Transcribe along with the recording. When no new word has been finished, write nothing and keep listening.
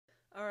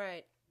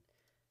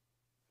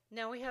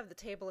Now we have the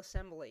table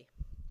assembly.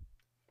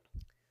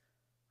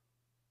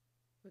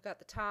 We've got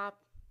the top,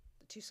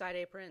 the two side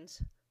aprons,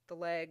 the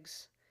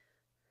legs.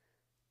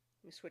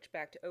 Let me switch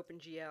back to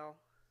OpenGL.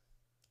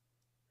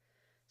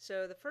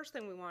 So the first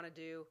thing we want to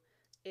do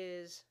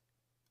is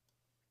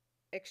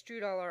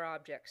extrude all our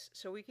objects.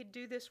 So we could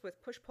do this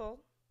with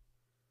push-pull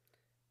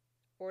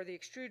or the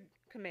extrude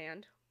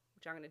command,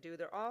 which I'm going to do.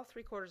 They're all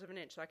 3/4 of an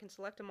inch, so I can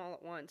select them all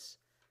at once.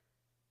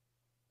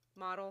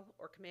 Model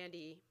or Command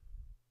E,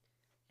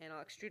 and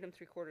I'll extrude them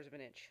 3/4 of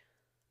an inch.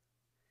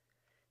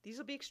 These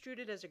will be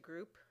extruded as a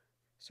group,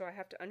 so I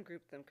have to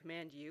ungroup them,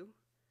 Command U,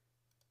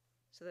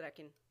 so that I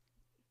can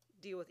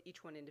deal with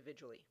each one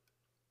individually.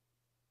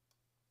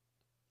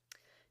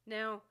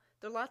 Now,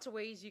 there are lots of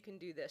ways you can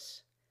do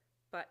this,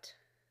 but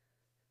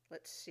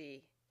let's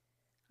see.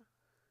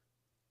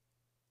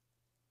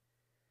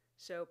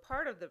 So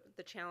part of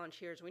the challenge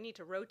here is we need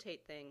to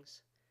rotate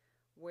things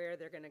where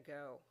they're going to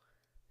go.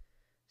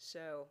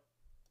 So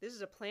this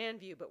is a plan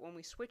view, but when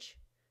we switch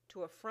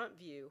to a front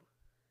view,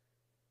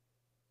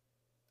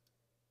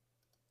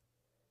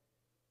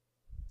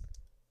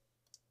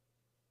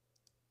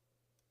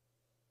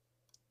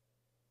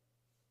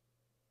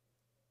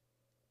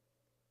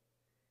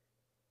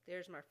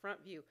 there's my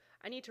front view.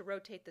 I need to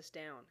rotate this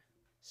down.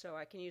 So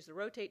I can use the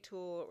rotate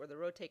tool or the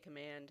rotate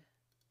command.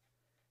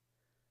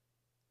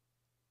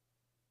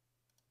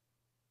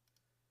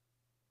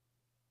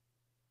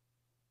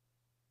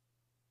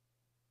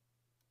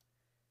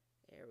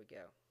 There we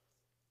go.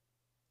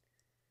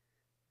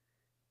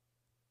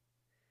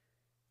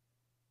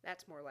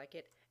 That's more like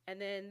it.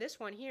 And then this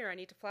one here, I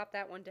need to flop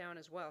that one down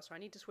as well. So I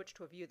need to switch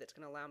to a view that's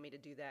going to allow me to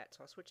do that.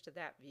 So I'll switch to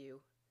that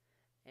view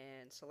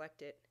and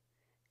select it,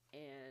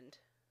 and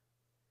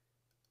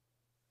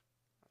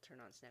I'll turn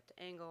on snap to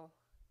angle.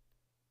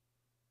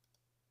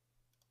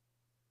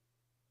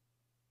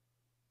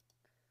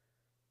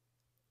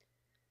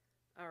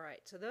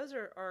 Alright, so those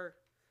are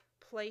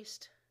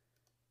placed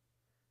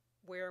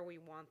where we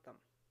want them.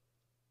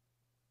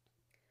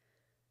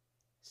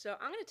 So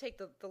I'm going to take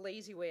the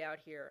lazy way out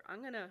here.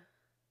 I'm going to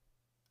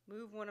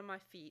move one of my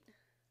feet.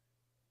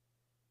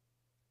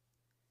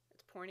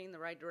 It's pointing in the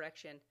right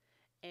direction.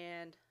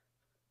 And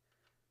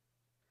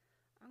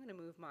I'm going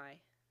to move my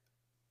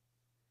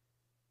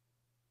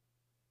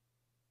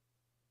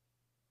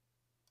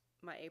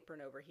apron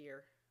over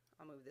here.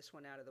 I'll move this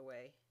one out of the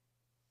way.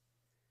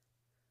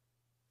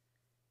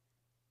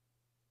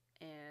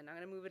 And I'm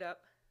going to move it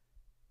up.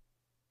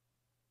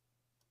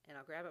 And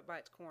I'll grab it by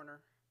its corner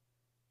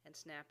and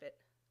snap it.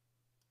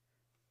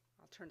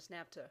 I'll turn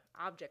snap to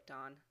object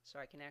on so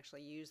I can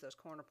actually use those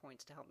corner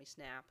points to help me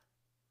snap.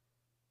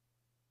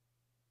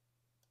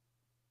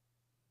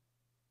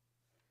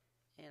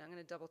 And I'm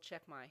going to double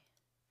check my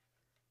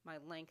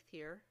length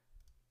here.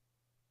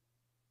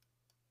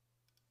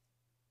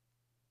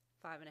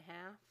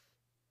 5.5.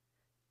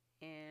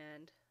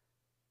 And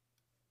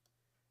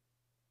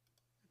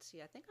let's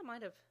see, I think I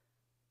might have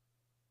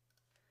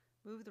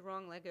moved the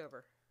wrong leg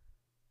over.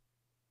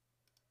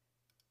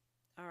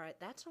 Alright,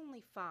 that's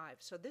only 5,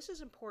 so this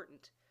is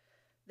important.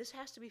 This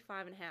has to be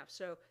 5.5.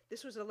 So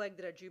this was a leg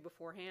that I drew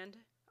beforehand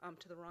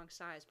to the wrong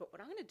size. But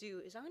what I'm going to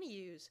do is I'm going to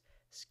use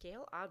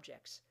Scale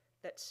Objects,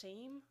 that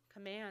same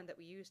command that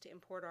we use to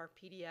import our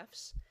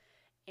PDFs.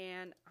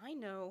 And I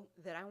know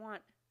that I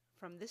want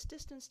from this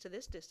distance to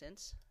this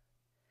distance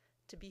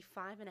to be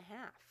 5.5.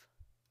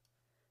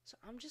 So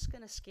I'm just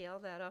going to scale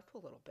that up a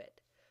little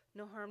bit.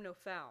 No harm, no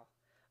foul.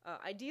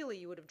 Ideally,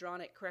 you would have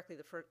drawn it correctly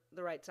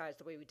the right size,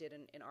 the way we did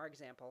in our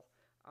example.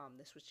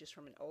 This was just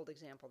from an old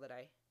example that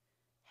I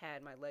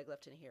had my leg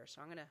left in here. So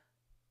I'm going to,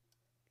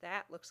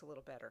 that looks a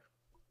little better.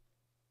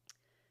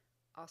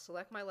 I'll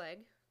select my leg.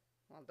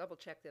 I'll double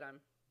check that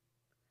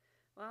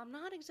I'm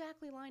not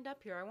exactly lined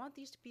up here. I want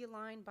these to be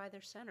aligned by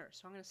their center.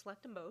 So I'm going to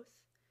select them both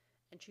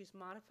and choose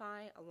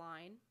Modify,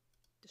 Align,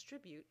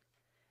 Distribute.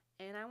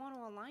 And I want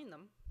to align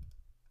them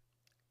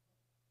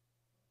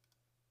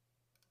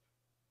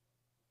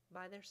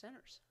by their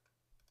centers.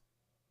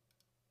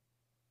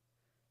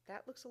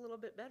 That looks a little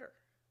bit better.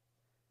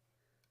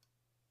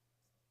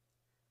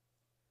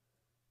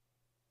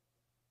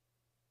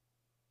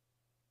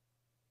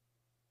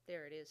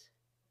 There it is.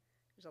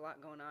 There's a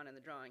lot going on in the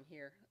drawing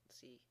here. Let's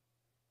see.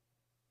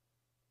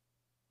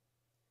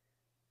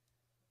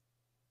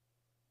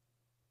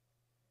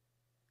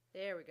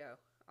 There we go.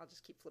 I'll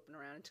just keep flipping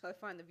around until I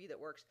find the view that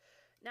works.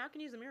 Now I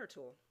can use the mirror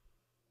tool.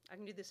 I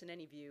can do this in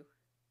any view.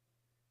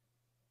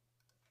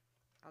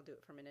 I'll do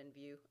it from an end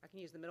view. I can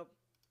use the middle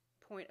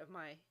point of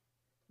my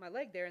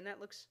leg there, and that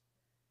looks,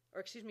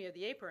 or excuse me, of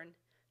the apron,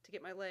 to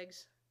get my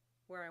legs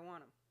where I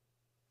want them.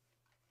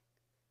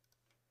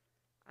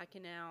 I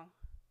can now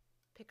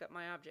pick up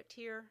my object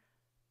here.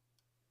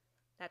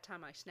 That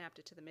time I snapped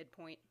it to the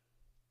midpoint.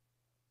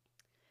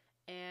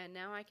 And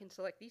now I can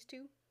select these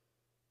two.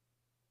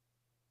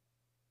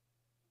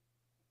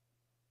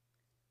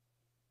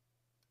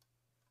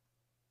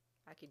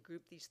 I could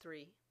group these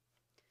three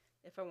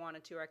if I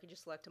wanted to, or I could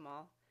just select them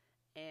all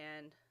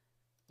and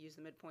use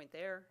the midpoint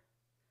there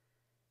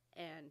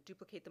and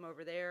duplicate them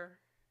over there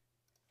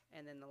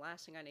And then the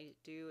last thing I need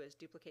to do is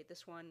duplicate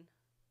this one.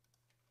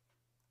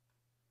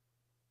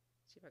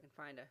 See if I can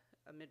find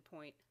a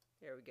midpoint.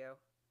 There we go.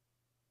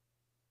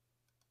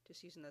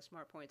 Just using those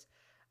smart points.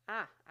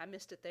 Ah, I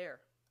missed it there.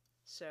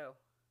 So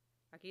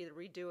I can either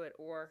redo it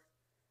or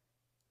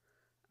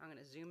I'm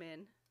going to zoom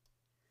in.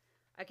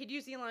 I could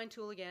use the align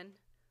tool again,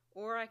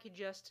 or I could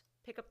just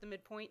pick up the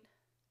midpoint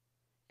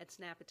and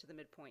snap it to the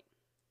midpoint.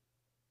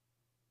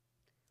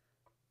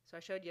 So I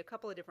showed you a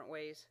couple of different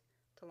ways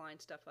to line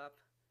stuff up.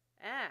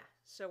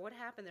 So what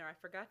happened there? I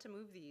forgot to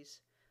move these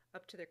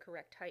up to their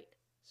correct height.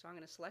 So I'm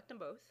going to select them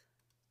both.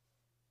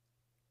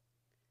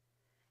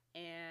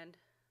 And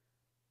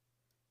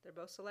they're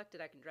both selected.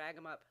 I can drag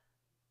them up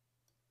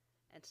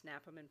and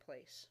snap them in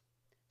place.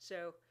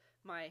 So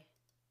my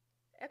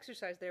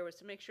exercise there was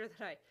to make sure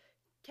that I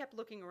kept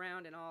looking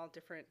around in all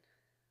different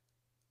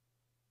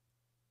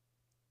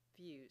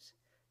views.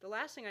 The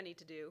last thing I need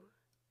to do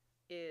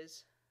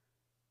is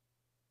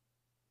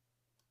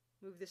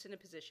move this into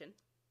position.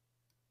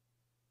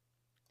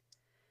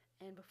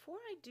 And before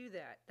I do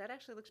that, that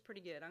actually looks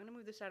pretty good. I'm going to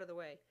move this out of the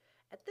way.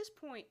 At this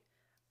point,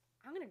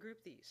 I'm going to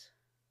group these.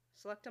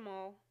 Select them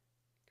all,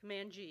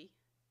 Command G,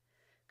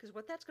 because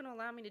what that's going to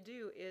allow me to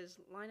do is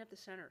line up the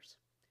centers.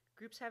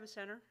 Groups have a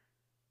center.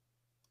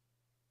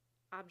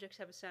 Objects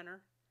have a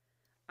center.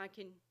 I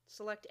can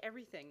select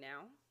everything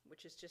now,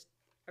 which is just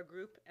a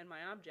group and my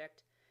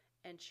object,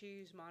 and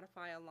choose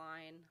Modify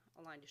Align,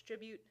 Align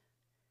Distribute,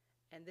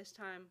 and this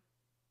time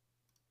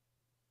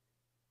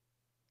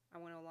I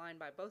want to align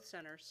by both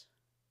centers.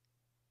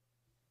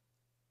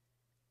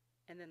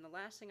 And then the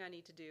last thing I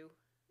need to do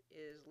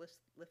is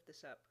lift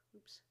this up.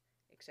 Oops.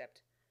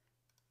 Except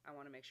I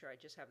want to make sure I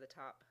just have the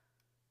top.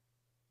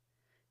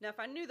 Now if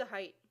I knew the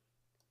height,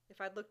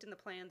 if I'd looked in the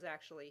plans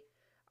actually,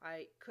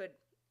 I could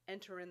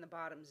enter in the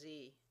bottom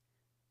Z,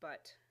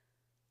 but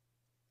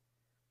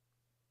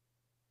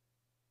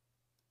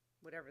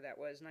whatever that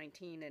was,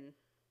 19 and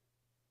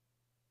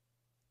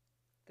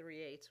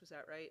 3/8, was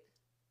that right?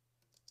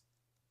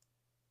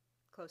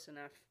 Close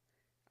enough.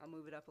 I'll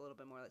move it up a little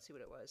bit more. Let's see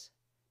what it was.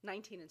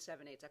 19 and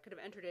 7/8. I could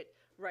have entered it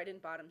right in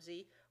bottom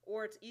Z,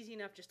 or it's easy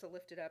enough just to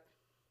lift it up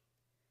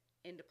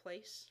into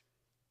place.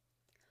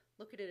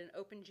 Look at it in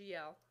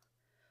OpenGL,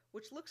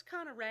 which looks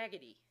kind of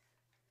raggedy.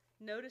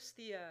 Notice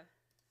the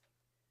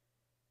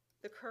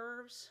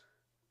curves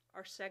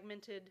are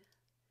segmented.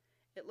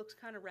 It looks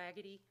kind of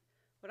raggedy.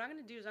 What I'm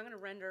going to do is I'm going to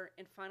render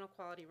in Final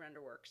Quality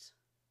RenderWorks.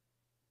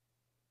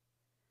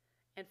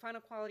 And Final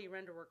Quality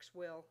RenderWorks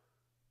will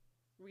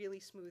really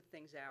smooth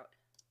things out.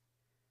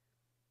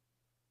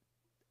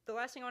 The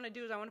last thing I want to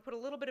do is I want to put a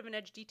little bit of an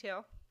edge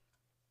detail.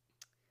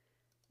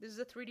 This is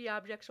a 3D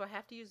object, so I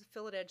have to use the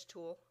Fillet Edge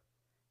tool.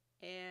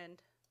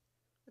 And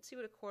let's see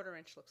what a 1/4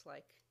 inch looks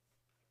like.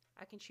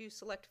 I can choose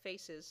Select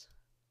Faces.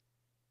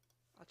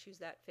 I'll choose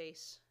that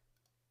face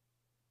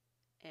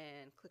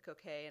and click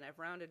OK, and I've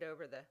rounded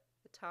over the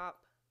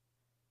top.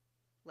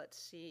 Let's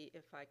see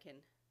if I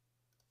can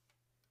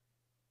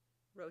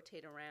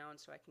rotate around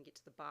so I can get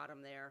to the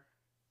bottom there.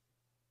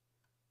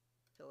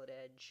 Fillet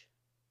edge,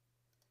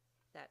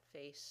 that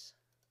face,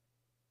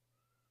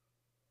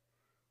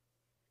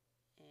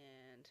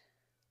 and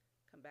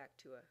come back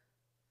to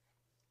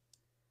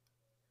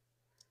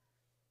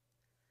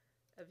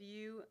a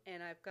view,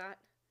 and I've got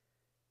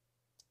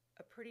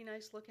a pretty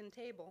nice looking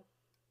table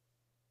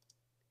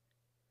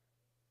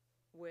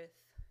with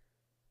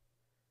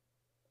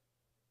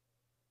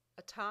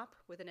a top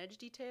with an edge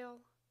detail,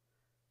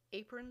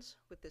 aprons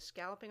with the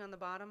scalloping on the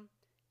bottom,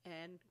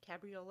 and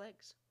cabriole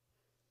legs.